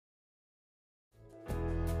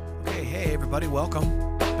everybody.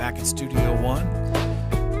 Welcome back in Studio One.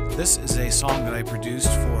 This is a song that I produced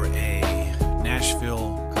for a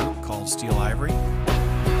Nashville group called Steel Ivory.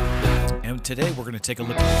 And today we're going to take a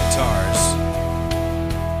look at the guitars.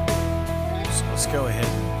 So let's go ahead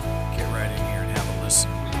and get right in here and have a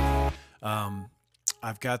listen.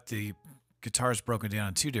 I've got the guitars broken down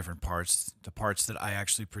in two different parts. The parts that I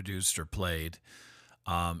actually produced or played,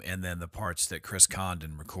 and then the parts that Chris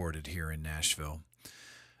Condon recorded here in Nashville.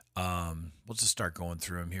 We'll just start going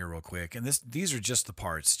through them here real quick. And these are just the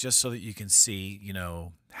parts, just so that you can see, you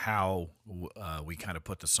know, how we kind of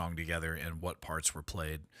put the song together and what parts were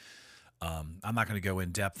played. I'm not going to go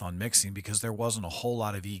in depth on mixing because there wasn't a whole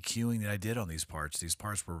lot of EQing that I did on these parts. These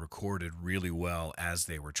parts were recorded really well as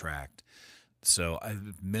they were tracked. So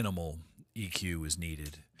minimal EQ is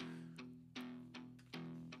needed.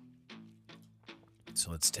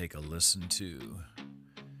 So let's take a listen to...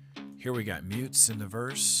 Here we got mutes in the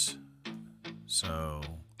verse. So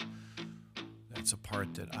that's a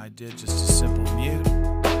part that I did, just a simple mute.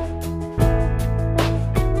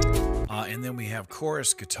 And then we have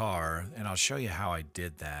chorus guitar, and I'll show you how I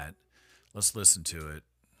did that. Let's listen to it.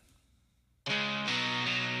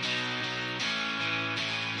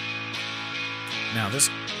 Now this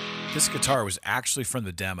guitar was actually from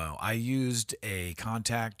the demo. I used a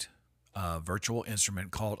Contact virtual instrument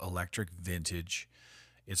called Electric Vintage.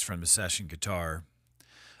 It's from the Session Guitar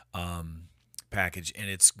package, and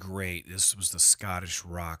it's great. This was the Scottish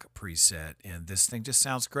Rock preset, and this thing just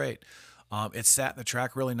sounds great. It sat in the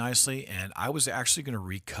track really nicely, and I was actually going to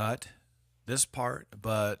recut this part,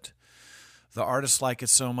 but the artists like it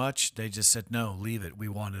so much, they just said, no, leave it. We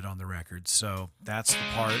want it on the record. So that's the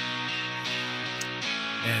part.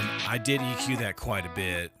 And I did EQ that quite a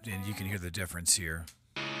bit, and you can hear the difference here.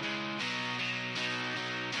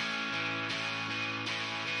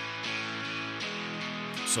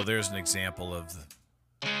 So there's an example of the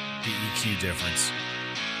EQ difference.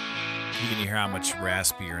 You can hear how much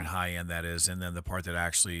raspier and high end that is, and then the part that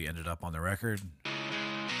actually ended up on the record,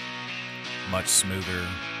 much smoother.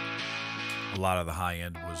 A lot of the high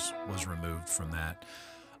end was removed from that.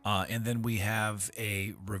 And then we have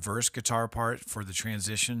a reverse guitar part for the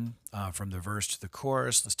transition from the verse to the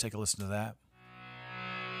chorus. Let's take a listen to that.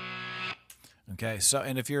 Okay, so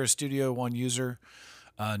and if you're a Studio One user,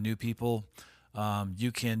 new people,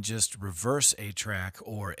 you can just reverse a track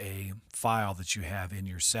or a file that you have in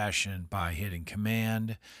your session by hitting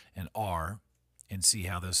Command and R and see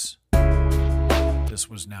how this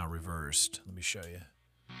was now reversed. Let me show you.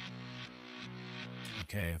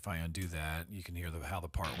 Okay, if I undo that, you can hear how the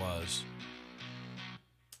part was.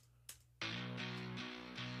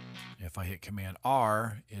 If I hit Command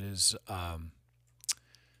R, it is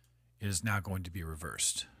now going to be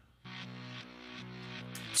reversed.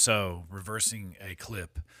 So reversing a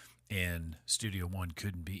clip in Studio One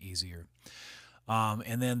couldn't be easier.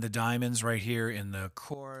 And then the diamonds right here in the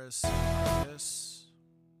chorus. This.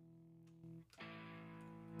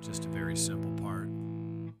 Just a very simple part.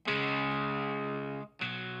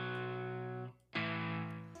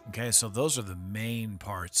 Okay, so those are the main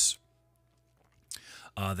parts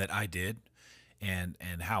that I did and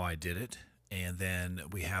how I did it. And then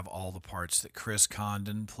we have all the parts that Chris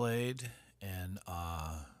Condon played. And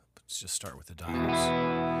let's just start with the diamonds.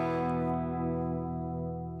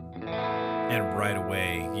 And right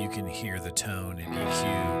away, you can hear the tone and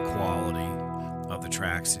EQ quality of the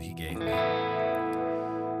tracks that he gave me.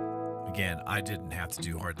 Again, I didn't have to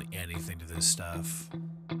do hardly anything to this stuff.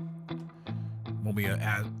 When we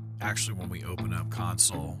when we open up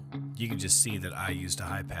console, you can just see that I used a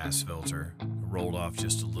high pass filter, rolled off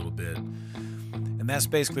just a little bit. And that's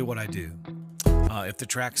basically what I do. If the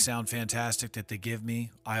tracks sound fantastic that they give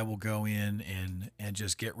me, I will go in and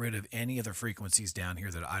just get rid of any of the frequencies down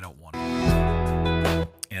here that I don't want.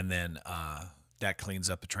 And then that cleans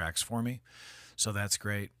up the tracks for me. So that's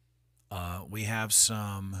great. We have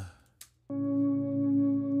some...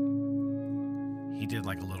 He did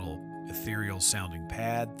like a little ethereal sounding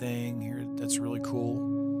pad thing here. That's really cool.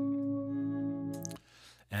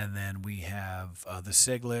 And then we have the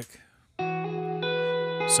sig lick.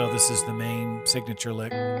 So this is the main signature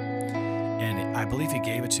lick, and I believe he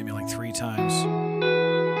gave it to me like 3 times.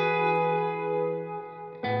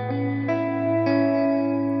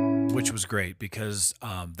 Which was great because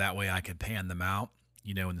that way I could pan them out,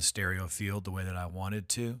 you know, in the stereo field the way that I wanted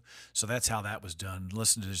to. So that's how that was done.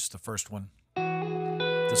 Listen to just the first one.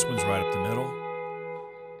 This one's right up the middle.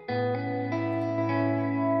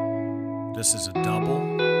 This is a double,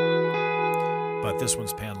 but this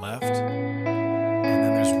one's pan left. And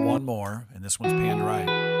then there's one more, and this one's panned right.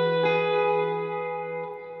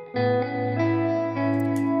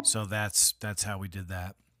 So that's how we did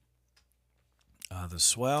that. The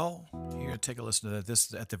swell, you're going to take a listen to that. This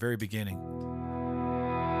is at the very beginning.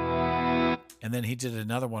 And then he did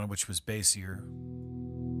another one which was bassier.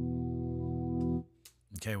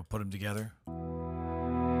 Okay, we'll put them together.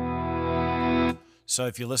 So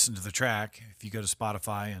if you listen to the track, if you go to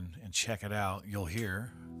Spotify and check it out, you'll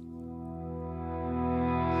hear.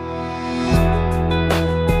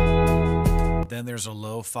 Then there's a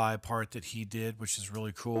lo-fi part that he did, which is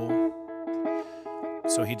really cool.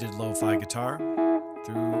 So he did lo-fi guitar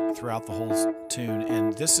throughout the whole tune.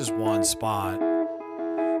 And this is one spot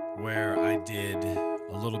where I did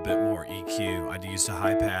a little bit more EQ. I used a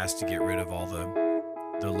high pass to get rid of all the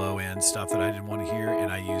low end stuff that I didn't want to hear,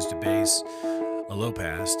 and I used a low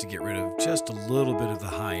pass to get rid of just a little bit of the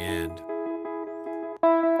high end.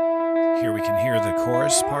 Here we can hear the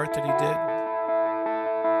chorus part that he did.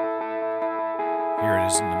 Here it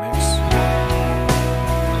is in the mix.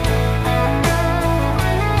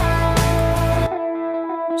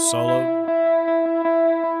 Solo.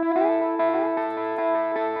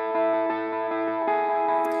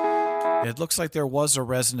 It looks like there was a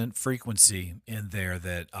resonant frequency in there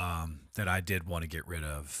that that I did want to get rid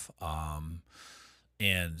of,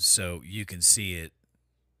 and so you can see it.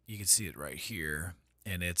 You can see it right here,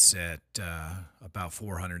 and it's at about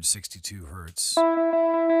 462 hertz.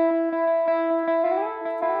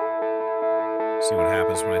 See what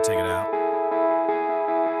happens when I take it out.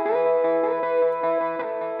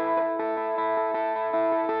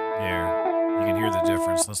 There, you can hear the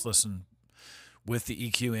difference. Let's listen with the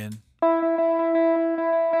EQ in.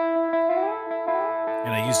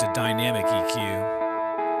 And I used a dynamic EQ.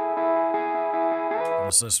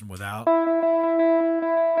 Let's listen without.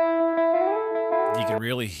 You can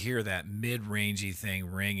really hear that mid-rangey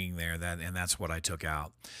thing ringing there, and that's what I took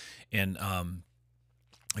out. And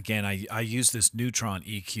again, I use this Neutron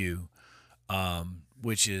EQ,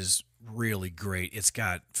 which is really great. It's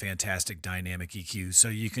got fantastic dynamic EQ, so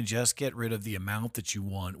you can just get rid of the amount that you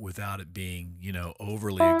want without it being,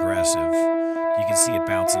 overly aggressive. You can see it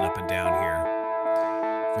bouncing up and down here.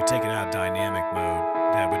 If we take it out dynamic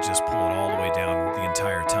mode, that would just pull it all the way down the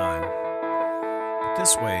entire time. But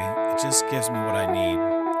this way, it just gives me what I need,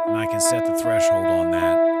 and I can set the threshold on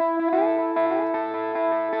that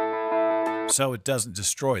so it doesn't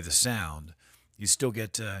destroy the sound. You still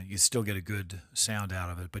get a good sound out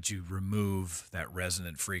of it, but you remove that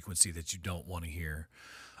resonant frequency that you don't want to hear.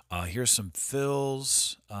 Here's some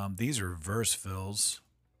fills. These are verse fills.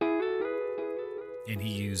 And he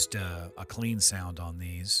used a clean sound on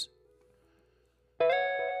these.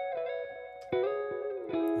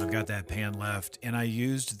 I've got that pan left, and I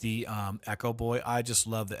used the Echo Boy. I just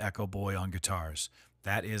love the Echo Boy on guitars.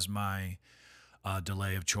 That is my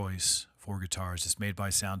delay of choice for guitars. It's made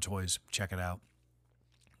by Sound Toys. Check it out.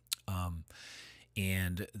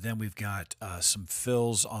 And then we've got some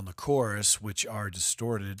fills on the chorus, which are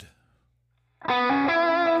distorted.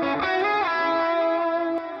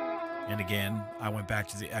 And again, I went back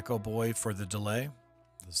to the Echo Boy for the delay.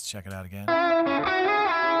 Let's check it out again.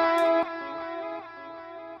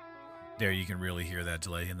 There, you can really hear that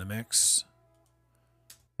delay in the mix.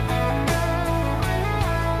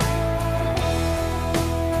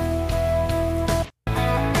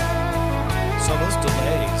 So those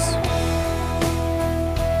delays,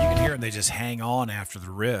 you can hear them, they just hang on after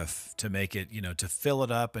the riff to make it, to fill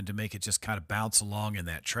it up and to make it just kind of bounce along in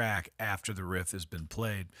that track after the riff has been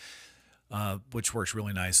played. Which works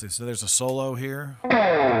really nicely. So there's a solo here. And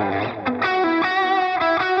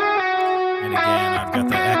again, I've got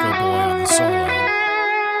the Echo Boy on the solo.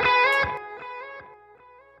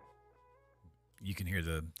 You can hear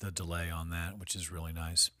the delay on that, which is really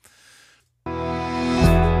nice.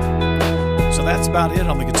 So that's about it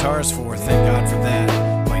on the guitars for Thank God for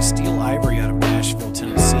That by Steel Ivory out of Nashville,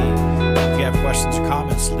 Tennessee. If you have questions or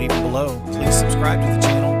comments, leave them below. Please subscribe to the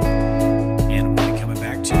channel. And we'll be coming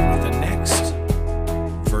back to you with the next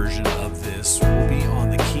version of this